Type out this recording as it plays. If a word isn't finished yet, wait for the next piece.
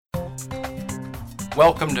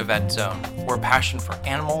Welcome to Vet Zone, where passion for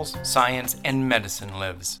animals, science, and medicine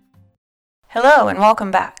lives. Hello and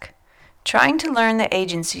welcome back. Trying to learn the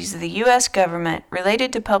agencies of the U.S. government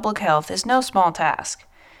related to public health is no small task.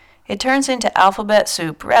 It turns into alphabet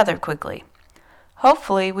soup rather quickly.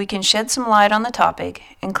 Hopefully, we can shed some light on the topic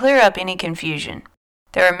and clear up any confusion.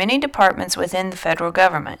 There are many departments within the federal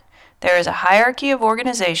government. There is a hierarchy of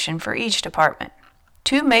organization for each department.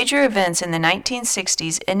 Two major events in the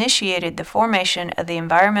 1960s initiated the formation of the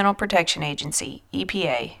Environmental Protection Agency,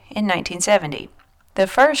 EPA, in 1970. The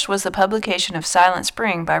first was the publication of Silent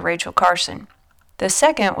Spring by Rachel Carson. The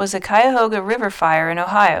second was the Cuyahoga River Fire in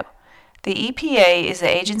Ohio. The EPA is the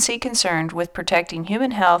agency concerned with protecting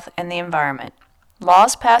human health and the environment.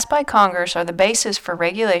 Laws passed by Congress are the basis for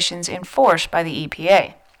regulations enforced by the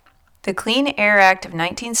EPA. The Clean Air Act of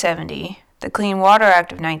 1970, the Clean Water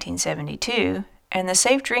Act of 1972, and the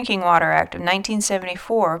Safe Drinking Water Act of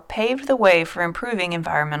 1974 paved the way for improving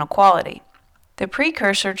environmental quality. The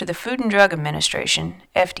precursor to the Food and Drug Administration,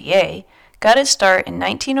 FDA, got its start in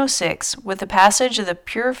 1906 with the passage of the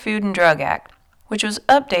Pure Food and Drug Act, which was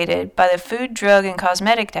updated by the Food, Drug, and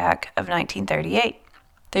Cosmetic Act of 1938.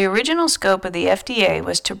 The original scope of the FDA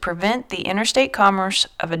was to prevent the interstate commerce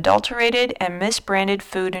of adulterated and misbranded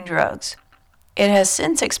food and drugs. It has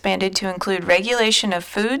since expanded to include regulation of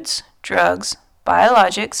foods, drugs,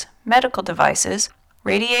 biologics, medical devices,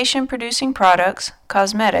 radiation-producing products,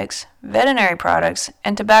 cosmetics, veterinary products,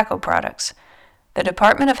 and tobacco products. The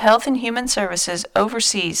Department of Health and Human Services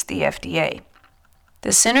oversees the FDA.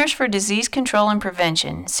 The Centers for Disease Control and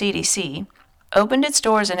Prevention, CDC, opened its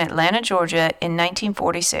doors in Atlanta, Georgia in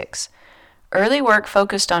 1946. Early work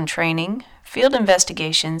focused on training, field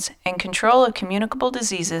investigations, and control of communicable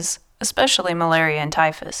diseases, especially malaria and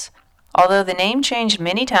typhus. Although the name changed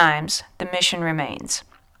many times, the mission remains.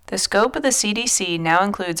 The scope of the CDC now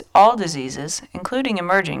includes all diseases, including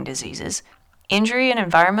emerging diseases, injury and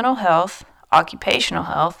environmental health, occupational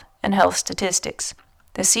health, and health statistics.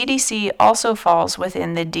 The CDC also falls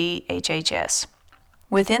within the DHHS.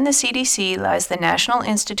 Within the CDC lies the National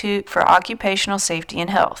Institute for Occupational Safety and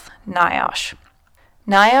Health, NIOSH.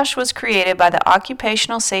 NIOSH was created by the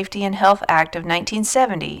Occupational Safety and Health Act of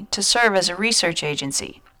 1970 to serve as a research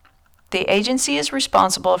agency. The agency is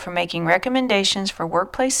responsible for making recommendations for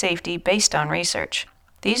workplace safety based on research.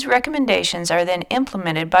 These recommendations are then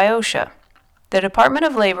implemented by OSHA. The Department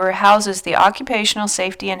of Labor houses the Occupational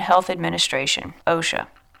Safety and Health Administration, OSHA.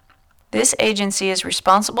 This agency is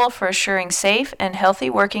responsible for assuring safe and healthy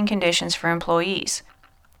working conditions for employees.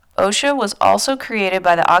 OSHA was also created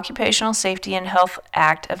by the Occupational Safety and Health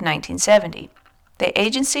Act of 1970. The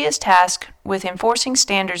agency is tasked with enforcing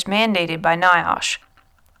standards mandated by NIOSH.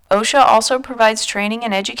 OSHA also provides training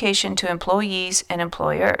and education to employees and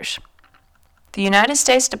employers. The United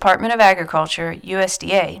States Department of Agriculture,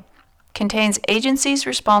 USDA, contains agencies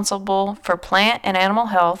responsible for plant and animal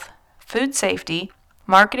health, food safety,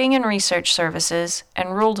 marketing and research services, and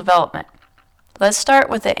rural development. Let's start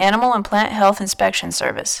with the Animal and Plant Health Inspection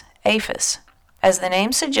Service, APHIS. As the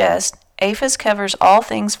name suggests, APHIS covers all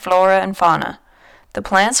things flora and fauna. The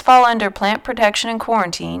plants fall under Plant Protection and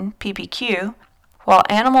Quarantine, PPQ, while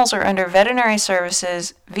animals are under Veterinary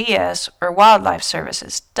Services, VS, or Wildlife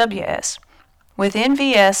Services, WS. Within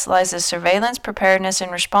VS lies the Surveillance, Preparedness,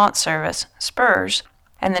 and Response Service, SPRS,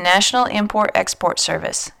 and the National Import-Export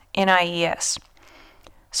Service, NIES.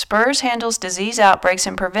 SPRS handles disease outbreaks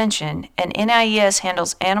and prevention, and NIES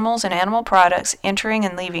handles animals and animal products entering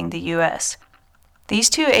and leaving the U.S. These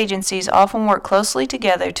two agencies often work closely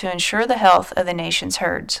together to ensure the health of the nation's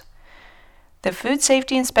herds. The Food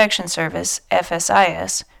Safety Inspection Service,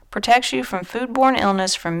 FSIS, protects you from foodborne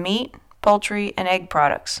illness from meat, poultry, and egg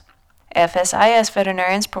products. FSIS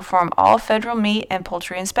veterinarians perform all federal meat and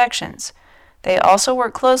poultry inspections. They also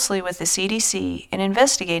work closely with the CDC in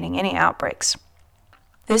investigating any outbreaks.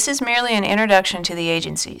 This is merely an introduction to the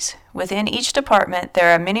agencies. Within each department,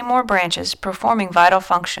 there are many more branches performing vital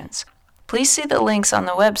functions. Please see the links on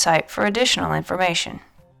the website for additional information.